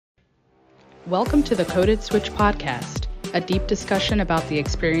Welcome to the Coded Switch podcast, a deep discussion about the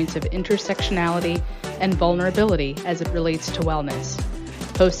experience of intersectionality and vulnerability as it relates to wellness.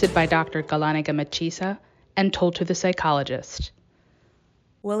 Hosted by Dr. Gelane Gemechisa and Toltu the psychologist.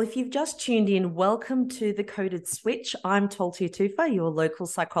 Well, if you've just tuned in, welcome to the Coded Switch. I'm Toltu Tufa, your local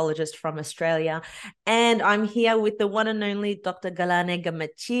psychologist from Australia, and I'm here with the one and only Dr. Gelane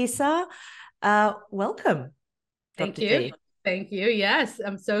Gemechisa. Welcome. Thank Dr. you. G. Thank you. Yes,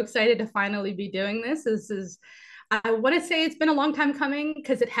 I'm so excited to finally be doing this. I want to say it's been a long time coming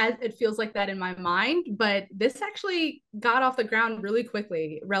because it feels like that in my mind, but this actually got off the ground really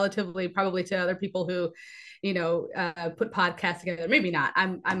quickly, relatively probably to other people who, put podcasts together. Maybe not.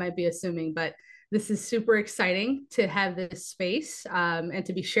 I might be assuming, but this is super exciting to have this space and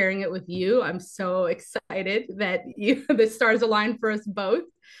to be sharing it with you. I'm so excited that the stars aligned for us both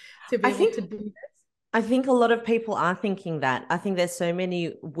to be able to do this. I think a lot of people are thinking that. I think there's so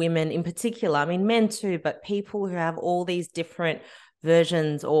many women in particular, I mean, men too, but people who have all these different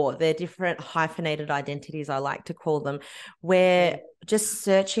versions or their different hyphenated identities, I like to call them, where just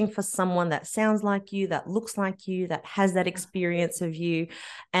searching for someone that sounds like you, that looks like you, that has that experience of you.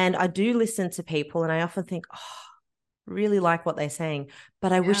 And I do listen to people and I often think, really like what they're saying,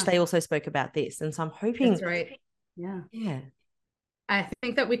 but I wish they also spoke about this. And so I'm hoping. That's right. Yeah. I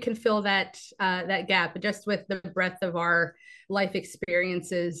think that we can fill that gap just with the breadth of our life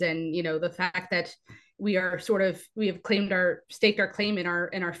experiences, and the fact that we have staked our claim in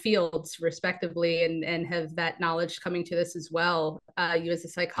our fields respectively, and have that knowledge coming to this as well. You as a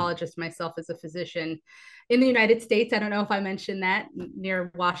psychologist, myself as a physician in the United States. I don't know if I mentioned that,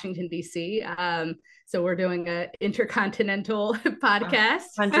 near Washington, D.C. So we're doing an intercontinental podcast.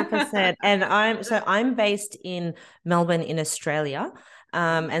 100%. And I'm based in Melbourne in Australia.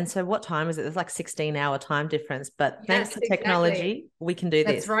 And so what time is it? There's like 16-hour time difference, but thanks to technology, we can do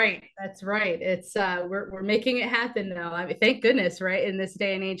this. That's right. It's we're making it happen now. I mean, thank goodness, right? In this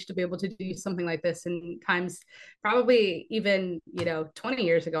day and age, to be able to do something like this, in times probably even 20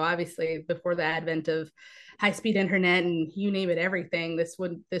 years ago, obviously before the advent of high-speed internet and you name it, everything, this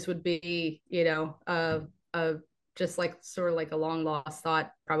would be just like sort of like a long lost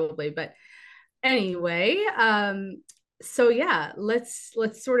thought probably. But anyway, so yeah, let's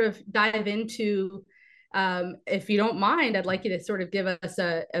sort of dive into, if you don't mind, I'd like you to sort of give us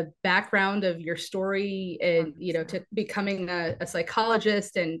a background of your story and to becoming a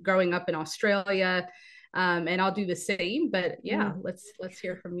psychologist and growing up in Australia, and I'll do the same. But yeah, let's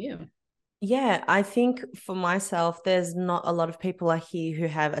hear from you. Yeah, I think for myself, there's not a lot of people I hear who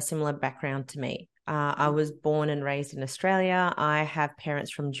have a similar background to me. I was born and raised in Australia. I have parents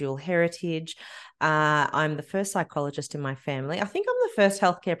from dual heritage. I'm the first psychologist in my family. I think I'm the first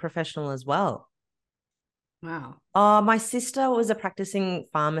healthcare professional as well. Wow. My sister was a practicing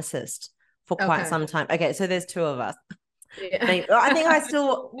pharmacist for quite some time. Okay, so there's two of us. Yeah. I think I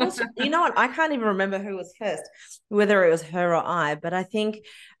still, what? I can't even remember who was first, whether it was her or I, but I think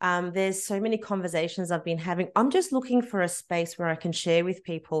there's so many conversations I've been having. I'm just looking for a space where I can share with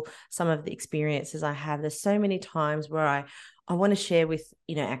people some of the experiences I have. There's so many times where I want to share with,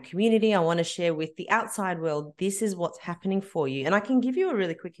 our community. I want to share with the outside world, this is what's happening for you. And I can give you a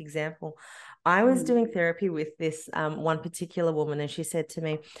really quick example. I was doing therapy with this one particular woman, and she said to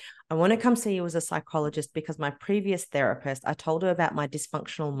me, I want to come see you as a psychologist because my previous therapist, I told her about my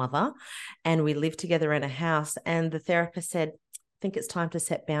dysfunctional mother, and we lived together in a house. And the therapist said, I think it's time to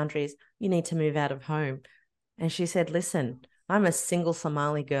set boundaries. You need to move out of home. And she said, listen, I'm a single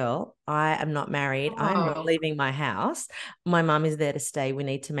Somali girl. I am not married. I'm not leaving my house. My mum is there to stay. We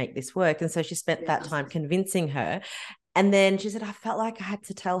need to make this work. And so she spent that time convincing her. And then she said, I felt like I had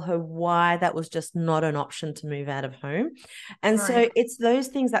to tell her why that was just not an option to move out of home. And so it's those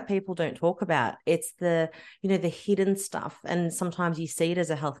things that people don't talk about. It's the hidden stuff. And sometimes you see it as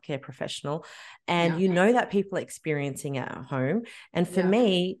a healthcare professional and that people are experiencing it at home. And for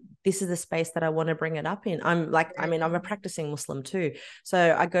me, this is the space that I want to bring it up in. I'm a practicing Muslim too.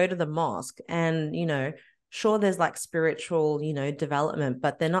 So I go to the mosque and, sure, there's like spiritual, development,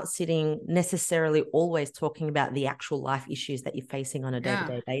 but they're not sitting necessarily always talking about the actual life issues that you're facing on a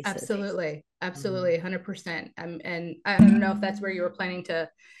day-to-day basis. Absolutely. 100%. And I don't know if that's where you were planning to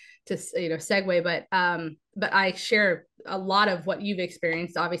segue, but I share a lot of what you've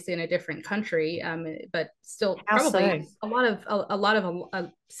experienced, obviously in a different country, but still probably a lot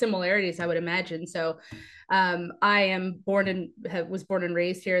of similarities, I would imagine. So I was born and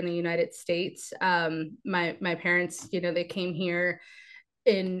raised here in the United States. My parents, they came here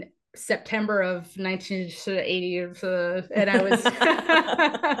in September of 1980, and I was.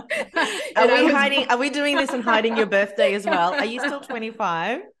 Are we doing this and hiding your birthday as well? Are you still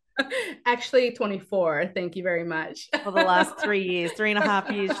 25? Actually 24. Thank you very much. For the last 3 years,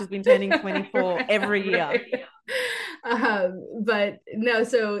 3.5 years, she's been turning 24 right, every year. Right. But no,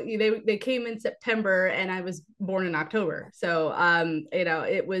 so they came in September and I was born in October. So,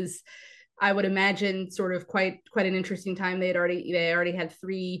 it was, I would imagine, sort of quite an interesting time. They already had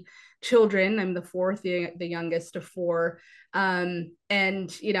 3 children. I'm the fourth, the youngest of 4. And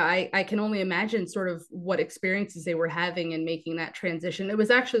I can only imagine sort of what experiences they were having in making that transition. It was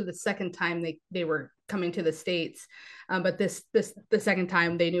actually the second time they were coming to the States, but the second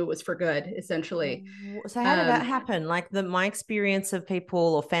time they knew it was for good, essentially. So how did that happen? Like my experience of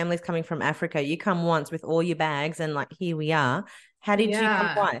people or families coming from Africa, you come once with all your bags and like, here we are. How did you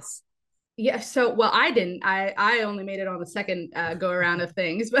come twice? Yeah, so well, I didn't. I only made it on the second go around of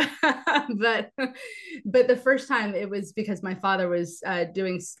things, but but the first time it was because my father was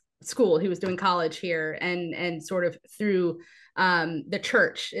doing school. He was doing college here, and sort of through the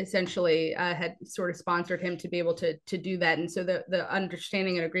church essentially had sort of sponsored him to be able to do that. And so the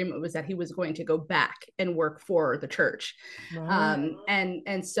understanding and agreement was that he was going to go back and work for the church. Right. And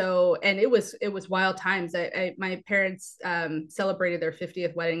it was wild times. My parents celebrated their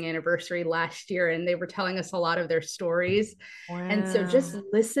 50th wedding anniversary last year, and they were telling us a lot of their stories. Wow. And so just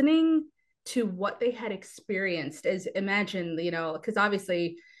listening to what they had experienced, as imagine, because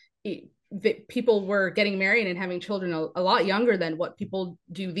obviously people were getting married and having children a lot younger than what people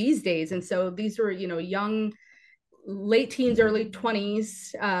do these days. And so these were, young, late teens, early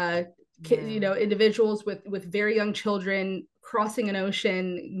 20s, individuals with very young children crossing an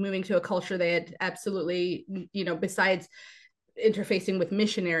ocean, moving to a culture they had absolutely, besides interfacing with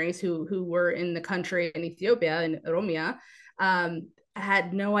missionaries who were in the country in Ethiopia, in Oromia,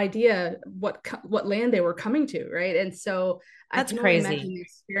 had no idea what land they were coming to, right? And so that's crazy. Imagine the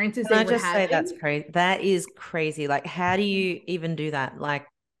experiences Can I just say that's crazy? That is crazy. Like, how do you even do that? Like,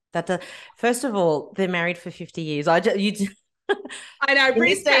 first of all, they're married for 50 years. I know. In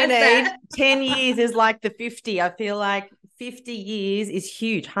this day and age, 10 years is like the 50. I feel like 50 years is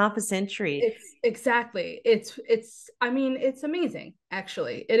huge, half a century. Exactly. It's amazing.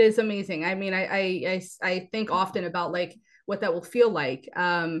 Actually, it is amazing. I mean, I think often about like what that will feel like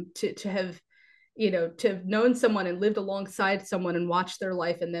to have, to have known someone and lived alongside someone and watched their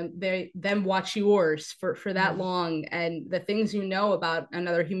life, and then them watch yours for that long, and the things about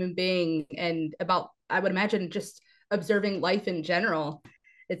another human being, and about, I would imagine, just observing life in general.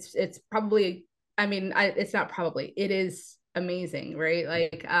 It's probably, it's not probably, it is amazing, right?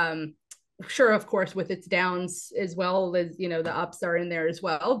 Like, sure, of course, with its downs as well as, the ups are in there as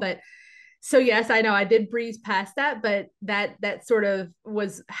well. But so yes, I know I did breeze past that, but that sort of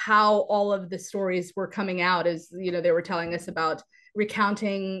was how all of the stories were coming out, as, they were telling us about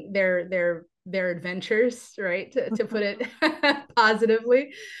recounting their adventures, right? To put it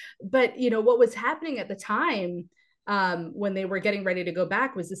positively. But, what was happening at the time, when they were getting ready to go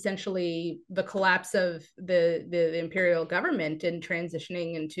back, was essentially the collapse of the imperial government and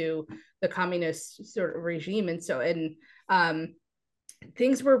transitioning into the communist sort of regime. And so,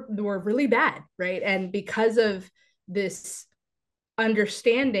 things were really bad, right? And because of this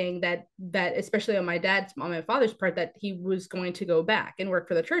understanding that especially on my father's part, that he was going to go back and work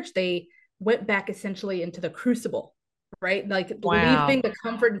for the church, they went back essentially into the crucible, right? Like, wow, leaving the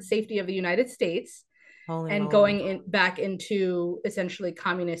comfort and safety of the United States. Holy and moly. Going back into essentially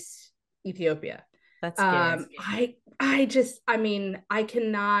communist Ethiopia. That's scary. I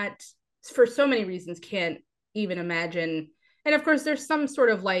cannot, for so many reasons, can't even imagine. And of course, there's some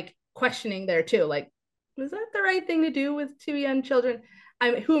sort of like questioning there too. Like, was that the right thing to do with 2 young children?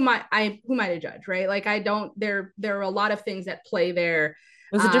 Who am I to judge, right? Like, there are a lot of things at play there.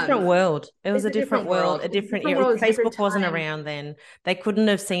 It was a different world. It was a different world, a different era. Facebook wasn't around then. They couldn't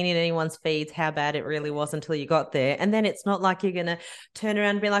have seen in anyone's feeds how bad it really was until you got there. And then it's not like you're going to turn around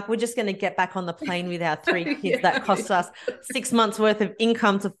and be like, we're just going to get back on the plane with our 3 kids that cost us 6 months worth of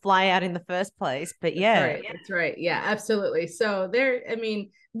income to fly out in the first place. But yeah. That's right. Yeah, absolutely. So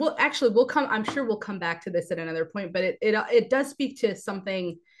I'm sure we'll come back to this at another point, but it does speak to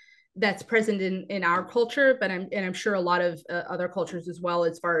something that's present in our culture, but I'm sure a lot of other cultures as well,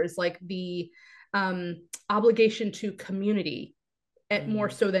 as far as like the obligation to community, more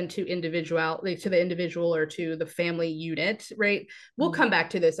so than to individuality, to the individual or to the family unit, right? We'll come back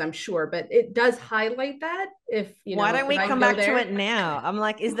to this, I'm sure, but it does highlight that. Why don't we come back to it now? I'm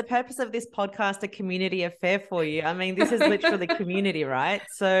like, is the purpose of this podcast a community affair for you? I mean, this is literally community, right?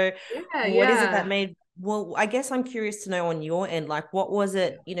 So what is it that made? Well, I guess I'm curious to know on your end, like, what was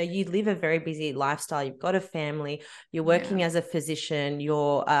it? You live a very busy lifestyle. You've got a family. You're working as a physician.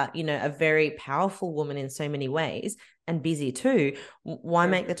 You're, a very powerful woman in so many ways. and busy too. Why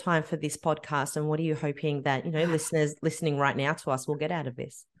make the time for this podcast? And what are you hoping that, listeners listening right now to us will get out of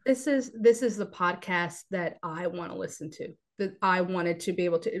this? This is the podcast that I want to listen to, that I wanted to be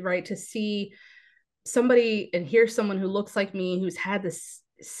able to, right, to see somebody and hear someone who looks like me, who's had this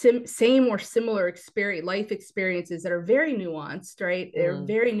same or similar life experiences that are very nuanced, right? They're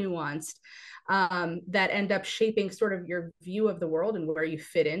very nuanced, that end up shaping sort of your view of the world and where you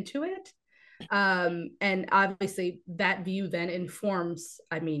fit into it. And obviously that view then informs,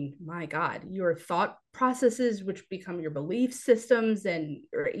 I mean, my God, your thought processes, which become your belief systems, and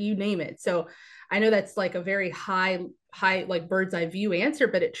you name it. So I know that's like a very high, like bird's eye view answer,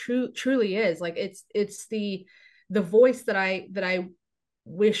 but it truly is like, it's the voice that I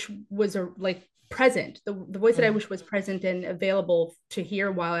wish was like present, the voice that I wish was present and available to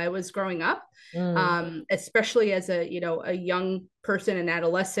hear while I was growing up, especially as a young person, an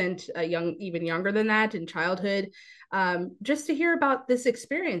adolescent, even younger than that, in childhood, just to hear about this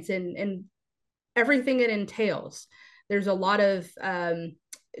experience and everything it entails. There's a lot of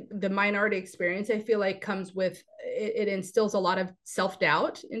the minority experience, I feel like, comes with it instills a lot of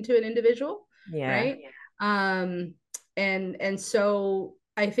self-doubt into an individual, right? And so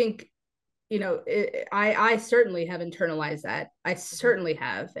I think, I certainly have internalized that. I certainly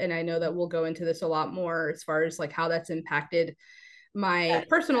have. And I know that we'll go into this a lot more as far as like how that's impacted my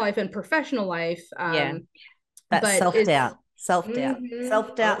personal life and professional life. But self-doubt. Self-doubt.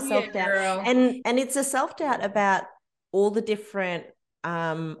 Girl. And it's a self-doubt about all the different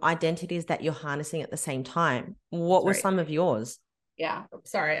identities that you're harnessing at the same time. What were some of yours? Yeah,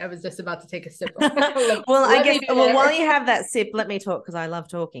 sorry, I was just about to take a sip. While you have that sip, let me talk, because I love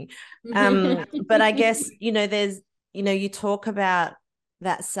talking. But I guess, there's, you talk about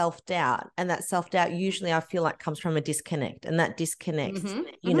that self-doubt, and that self-doubt usually I feel like comes from a disconnect, and that disconnect,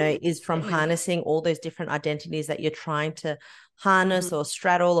 is from harnessing all those different identities that you're trying to harness or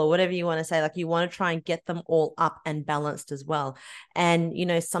straddle, or whatever you want to say. Like, you want to try and get them all up and balanced as well. And,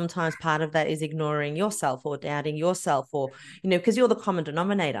 sometimes part of that is ignoring yourself or doubting yourself, or, because you're the common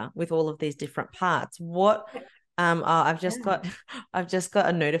denominator with all of these different parts. I've just got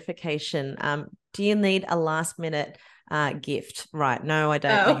a notification. Do you need a last minute gift? Right. No, I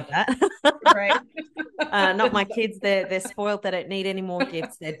don't need that. Right. Not my kids. They're spoiled. They don't need any more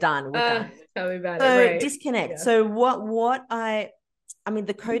gifts. They're done. We're done. Tell me about it. So disconnect. Yeah. So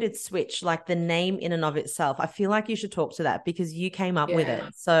the coded switch, like the name in and of itself, I feel like you should talk to that, because you came up with it.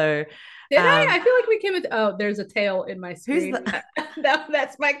 So did I feel like we came with, there's a tail in my screen.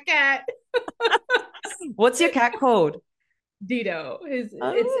 That's my cat. What's your cat called? Dido.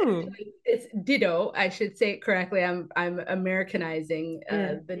 It's Dido. I should say it correctly. I'm Americanizing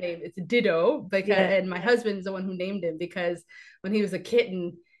the name. It's Dido, because and my husband's the one who named him, because when he was a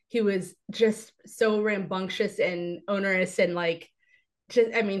kitten, he was just so rambunctious and onerous, and like,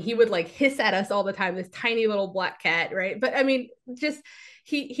 he would like hiss at us all the time, this tiny little black cat, right? But just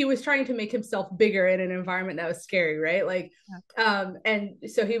he was trying to make himself bigger in an environment that was scary, right? Like, and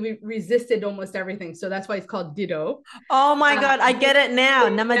so he resisted almost everything. So that's why he's called Dido. Oh my God, I get it now.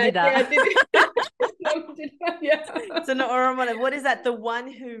 Namadida. It's an Oromo. What is that? The one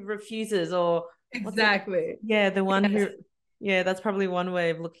who refuses, or exactly? Yeah, the one who. Yeah, that's probably one way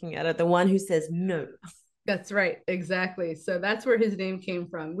of looking at it. The one who says no. That's right. Exactly. So that's where his name came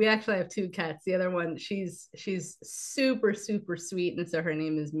from. We actually have two cats. The other one, she's super, super sweet. And so her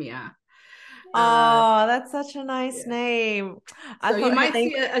name is Mia. Oh, that's such a nice name. So you might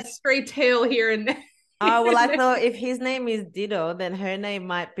see a stray tail here and there. Oh, well, I thought if his name is Dido, then her name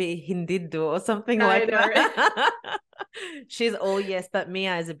might be Hindido or something like that. Right? She's all yes, but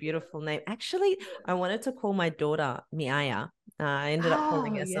Mia is a beautiful name. Actually, I wanted to call my daughter Miaya. I ended up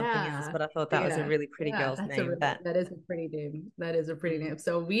calling her something else, but I thought that was a really pretty girl's name. That is a pretty name. That is a pretty name.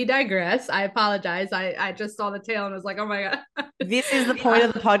 So we digress. I apologize. I just saw the tail and was like, oh my God. This is the point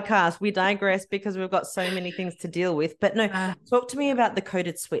of the podcast. We digress because we've got so many things to deal with. But no, talk to me about the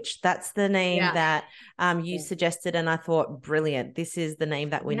coded switch. That's the name that you suggested, and I thought, brilliant. This is the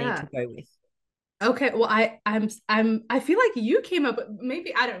name that we need to go with. Okay. Well, I feel like you came up,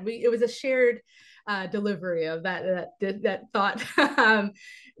 maybe, I don't know, it was a shared delivery of that thought.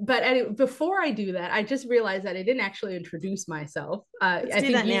 But anyway, before I do that, I just realized that I didn't actually introduce myself. I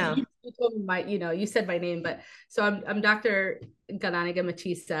think now. You told me you said my name, but so I'm Dr. Gelane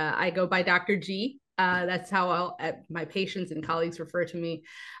Gemechisa. I go by Dr. G. That's how my patients and colleagues refer to me.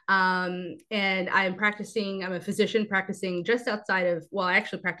 And I'm a physician practicing just outside of, I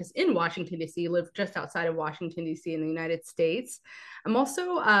actually practice in Washington, D.C., live just outside of Washington, D.C. in the United States. I'm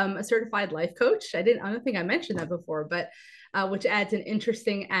also a certified life coach. I don't think I mentioned that before, but which adds an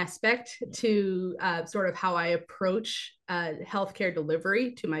interesting aspect to sort of how I approach healthcare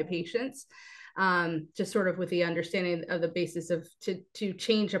delivery to my patients. Just sort of with the understanding of the basis of to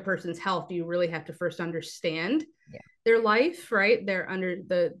change a person's health, you really have to first understand their life, right? They're under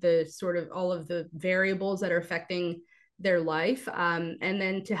the sort of all of the variables that are affecting their life, and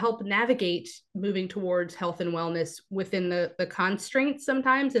then to help navigate moving towards health and wellness within the constraints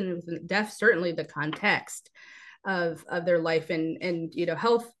sometimes, and certainly the context of their life. And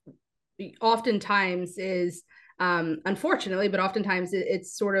health oftentimes is unfortunately, but oftentimes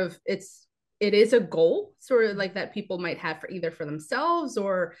it is a goal sort of like that people might have for themselves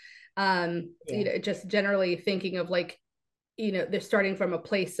or just generally thinking of like, they're starting from a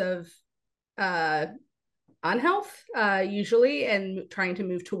place of unhealth usually and trying to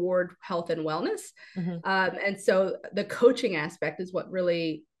move toward health and wellness. And so the coaching aspect is what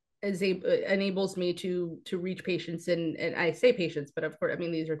really enables me to reach patients, and I say patients, but of course, I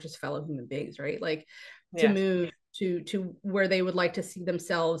mean, these are just fellow human beings, right? Like to move to where they would like to see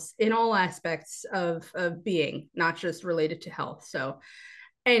themselves in all aspects of being, not just related to health. So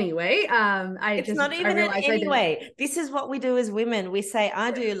anyway, this is what we do as women. We say,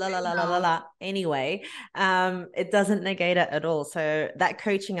 I do la la la la la la anyway. It doesn't negate it at all. So that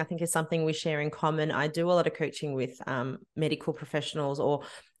coaching, I think, is something we share in common. I do a lot of coaching with medical professionals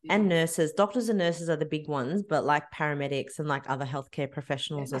and nurses. Doctors and nurses are the big ones, but like paramedics and like other healthcare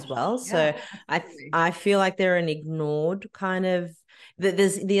professionals as well. So I feel like they're an ignored kind of,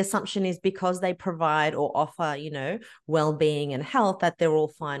 the assumption is because they provide or offer, well-being and health, that they're all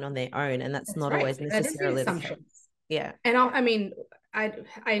fine on their own. And that's not always necessarily the case. Yeah. And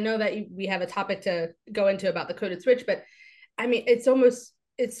I know that we have a topic to go into about the coded switch, but I mean, it's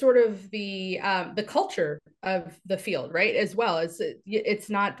sort of the culture of the field, right? As well as it's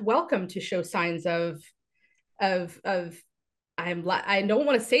not welcome to show signs of I don't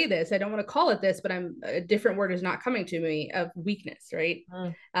want to say this, I don't want to call it this, but a different word is not coming to me, of weakness, right?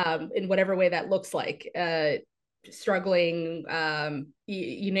 In whatever way that looks like, struggling,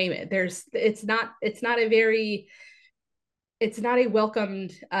 you name it. It's not a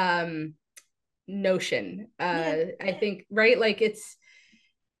welcomed notion. I think, right? Like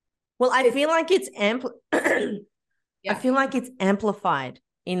I feel like it's I feel like it's amplified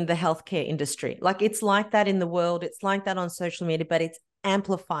in the healthcare industry. Like it's like that in the world. It's like that on social media, but it's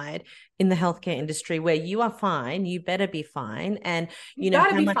amplified in the healthcare industry, where you are fine, you better be fine. And you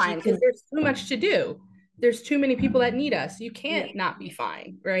gotta be fine because there's too much to do. There's too many people that need us. You can't not be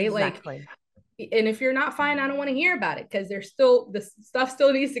fine, right? Exactly. Like, and if you're not fine, I don't want to hear about it, because the stuff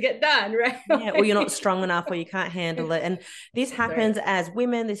still needs to get done, right? Or you're not strong enough, or you can't handle it. And this happens as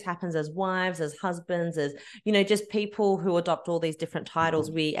women, this happens as wives, as husbands, as just people who adopt all these different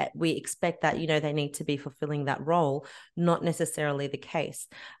titles. We expect that they need to be fulfilling that role, not necessarily the case.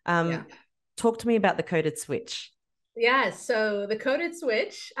 Talk to me about the coded switch. Yeah, so the coded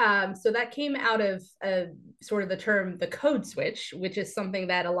switch, so that came out of sort of the term the code switch, which is something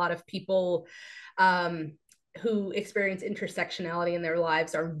that a lot of people who experience intersectionality in their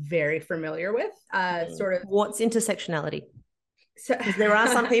lives are very familiar with. Sort of, what's intersectionality? So there are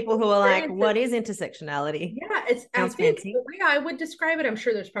some people who are like, what is intersectionality? Yeah, I think the way I would describe it, I'm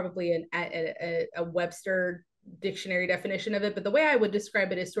sure there's probably a Webster dictionary definition of it, but the way I would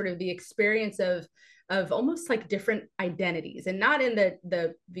describe it is sort of the experience of almost like different identities, and not in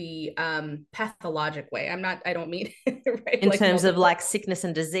the pathologic way. I don't mean right, in like terms of like sickness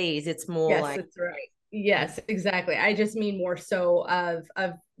and disease. It's more yes, that's right. Yes, exactly. I just mean more so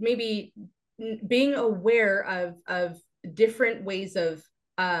of maybe being aware of different ways of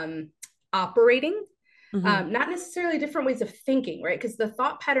operating, not necessarily different ways of thinking, right? Because the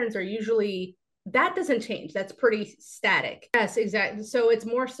thought patterns are usually, that doesn't change. That's pretty static. Yes, exactly. So it's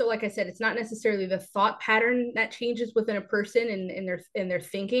more so, like I said, it's not necessarily the thought pattern that changes within a person in their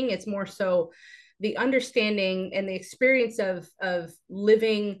thinking. It's more so the understanding and the experience of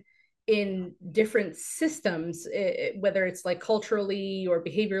living in different systems, whether it's like culturally or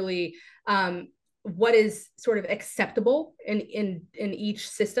behaviorally, what is sort of acceptable in each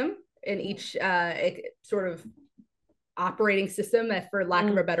system, in each sort of operating system, that for lack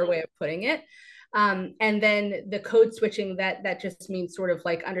of a better way of putting it. And then the code switching, that just means sort of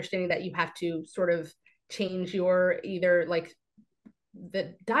like understanding that you have to sort of change your either like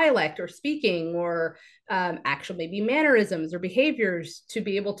the dialect or speaking or actual maybe mannerisms or behaviors to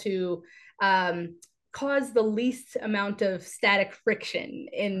be able to cause the least amount of static friction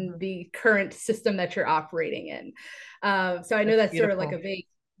in the current system that you're operating in. So I know that's sort of like a vague,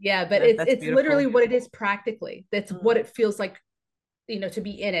 but it's literally what it is practically. That's what it feels like, to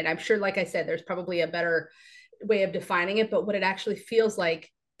be in it. I'm sure, like I said, there's probably a better way of defining it, but what it actually feels like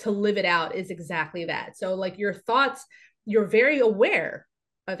to live it out is exactly that. So like your thoughts, you're very aware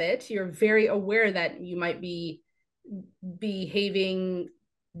of it. You're very aware that you might be behaving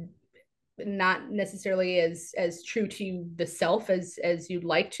not necessarily as true to the self as you'd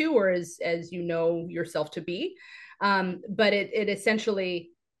like to, or as you know yourself to be. But it essentially,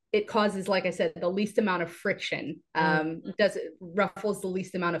 it causes, like I said, the least amount of friction. Ruffles the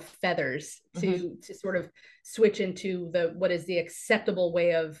least amount of feathers to sort of switch into what is the acceptable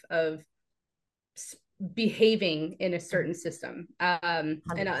way of behaving in a certain system. And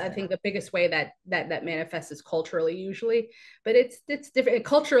I think the biggest way that manifests is culturally usually, but it's different.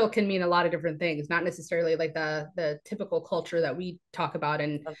 Cultural can mean a lot of different things, not necessarily like the typical culture that we talk about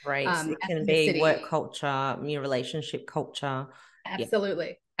in race. It can be work culture, your relationship culture.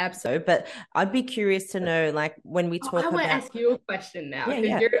 Absolutely. Absolutely. But I'd be curious to know, like, when we talk I want to ask you a question now.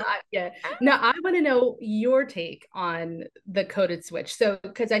 No, I want to know your take on the coded switch. So,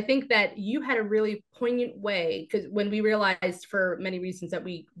 because I think that you had a really poignant way, because when we realized for many reasons that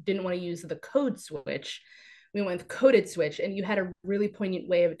we didn't want to use the code switch, we went with coded switch, and you had a really poignant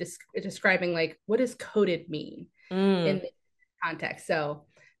way of describing, like, what does coded mean in this context? So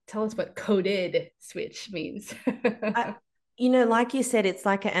tell us what coded switch means. Like you said, it's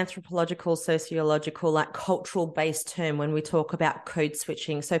like an anthropological, sociological, like cultural based term when we talk about code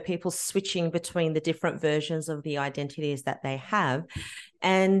switching. So people switching between the different versions of the identities that they have.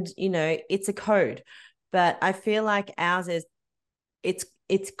 And, it's a code. But I feel like ours is,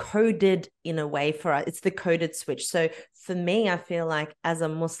 it's coded in a way for us. It's the coded switch. So for me, I feel like as a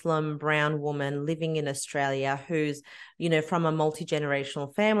Muslim brown woman living in Australia who's, from a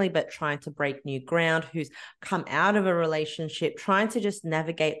multi-generational family, but trying to break new ground, who's come out of a relationship, trying to just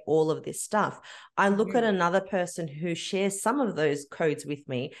navigate all of this stuff. I look at another person who shares some of those codes with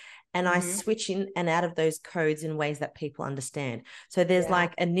me, and I switch in and out of those codes in ways that people understand. So there's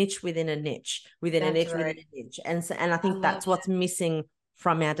like a niche within a niche, within a niche, within a niche. And I think that's what's missing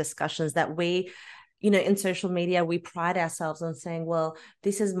from our discussions, that we, in social media, we pride ourselves on saying, well,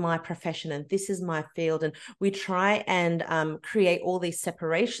 this is my profession and this is my field. And we try and create all these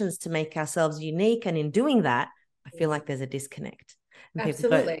separations to make ourselves unique. And in doing that, I feel like there's a disconnect. And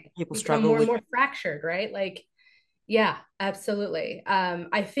absolutely. People struggle more and more fractured, right? Like, yeah, absolutely.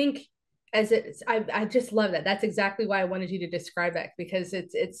 I think I just love that. That's exactly why I wanted you to describe that, because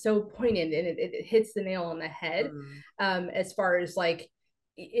it's so poignant, and it hits the nail on the head. As far as like,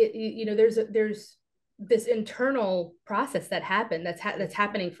 there's this internal process that happened that's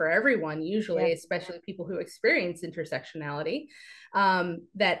happening for everyone usually, especially people who experience intersectionality.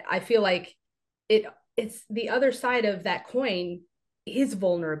 That I feel like it's the other side of that coin is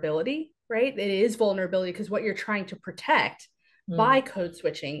vulnerability, right? It is vulnerability, because what you're trying to protect by code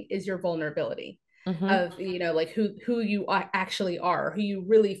switching is your vulnerability of, like who you actually are, who you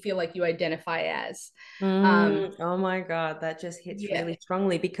really feel like you identify as. Oh my God, that just hits really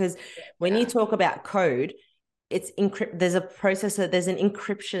strongly, because when you talk about code, it's there's a processor, there's an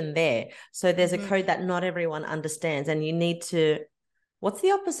encryption there. So there's a code that not everyone understands, and you need to, what's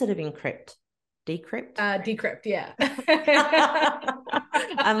the opposite of encrypt? Decrypt? Decrypt, yeah.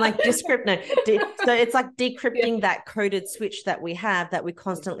 I'm like, descript, no. So it's like decrypting that coded switch that we have, that we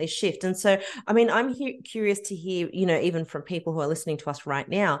constantly shift. And so, I mean, I'm curious to hear, even from people who are listening to us right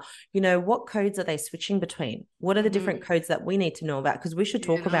now, what codes are they switching between? What are the different codes that we need to know about? Because we should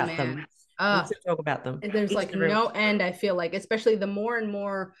talk about them. We should talk about them. There's like no end, I feel like, especially the more and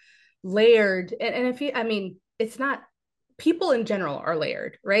more layered. And I mean, it's not, people in general are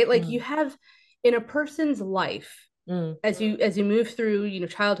layered, right? Like you have in a person's life, as you move through,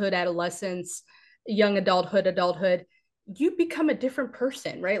 childhood, adolescence, young adulthood, you become a different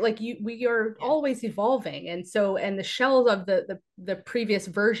person, right? Like we are always evolving. And the shell of the previous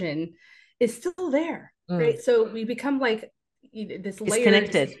version is still there, right? So we become like this layered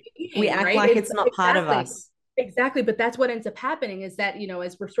disconnected. We act like it's not part of us. Exactly. But that's what ends up happening, is that,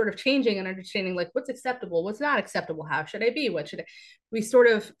 as we're sort of changing and understanding, like, what's acceptable, what's not acceptable, how should I be, we sort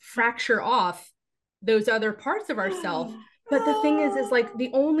of fracture off those other parts of ourselves. But the thing is like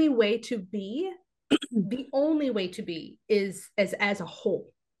the only way to be is as a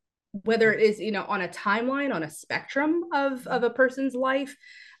whole, whether it is, on a timeline, on a spectrum of a person's life,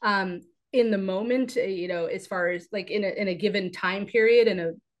 in the moment, as far as like in a given time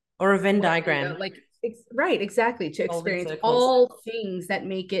period, or a Venn diagram, right, exactly, to experience all things that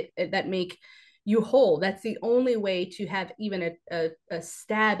make you whole. That's the only way to have even a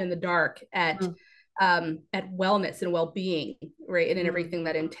stab in the dark at wellness and well-being, right, and everything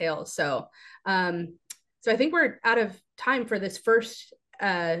that entails. So I think we're out of time for this first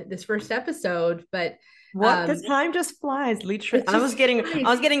episode, but What? The time just flies, literally. I was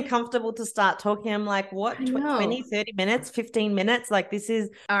getting comfortable to start talking. I'm like, what? 20, 30 minutes, 15 minutes? Like, this is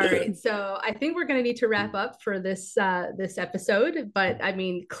all right. So I think we're going to need to wrap up for this episode. But I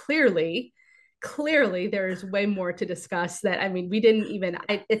mean, clearly there's way more to discuss that. I mean, we didn't even,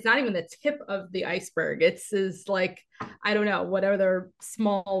 it's not even the tip of the iceberg. It's like, I don't know, what other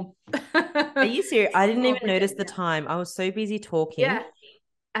small. Are you serious? I didn't even notice the time. I was so busy talking. Yeah.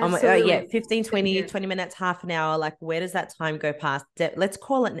 Absolutely. 15, 20 minutes, half an hour. Like, where does that time go past? Let's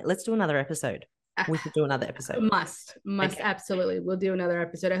call it. Let's do another episode. We should do another episode. Must okay. Absolutely. We'll do another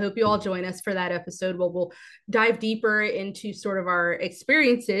episode. I hope you all join us for that episode. We'll dive deeper into sort of our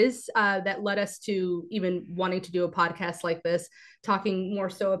experiences that led us to even wanting to do a podcast like this, talking more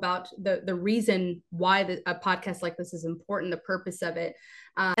so about the reason why a podcast like this is important, the purpose of it.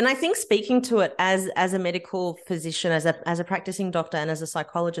 And I think speaking to it as a medical physician, as a practicing doctor, and as a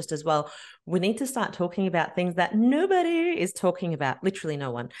psychologist as well, we need to start talking about things that nobody is talking about, literally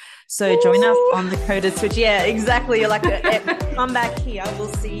no one. So join us on the Coded Switch. Yeah, exactly. You're like, come back here.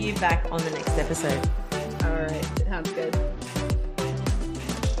 We'll see you back on the next episode. All right. Sounds good.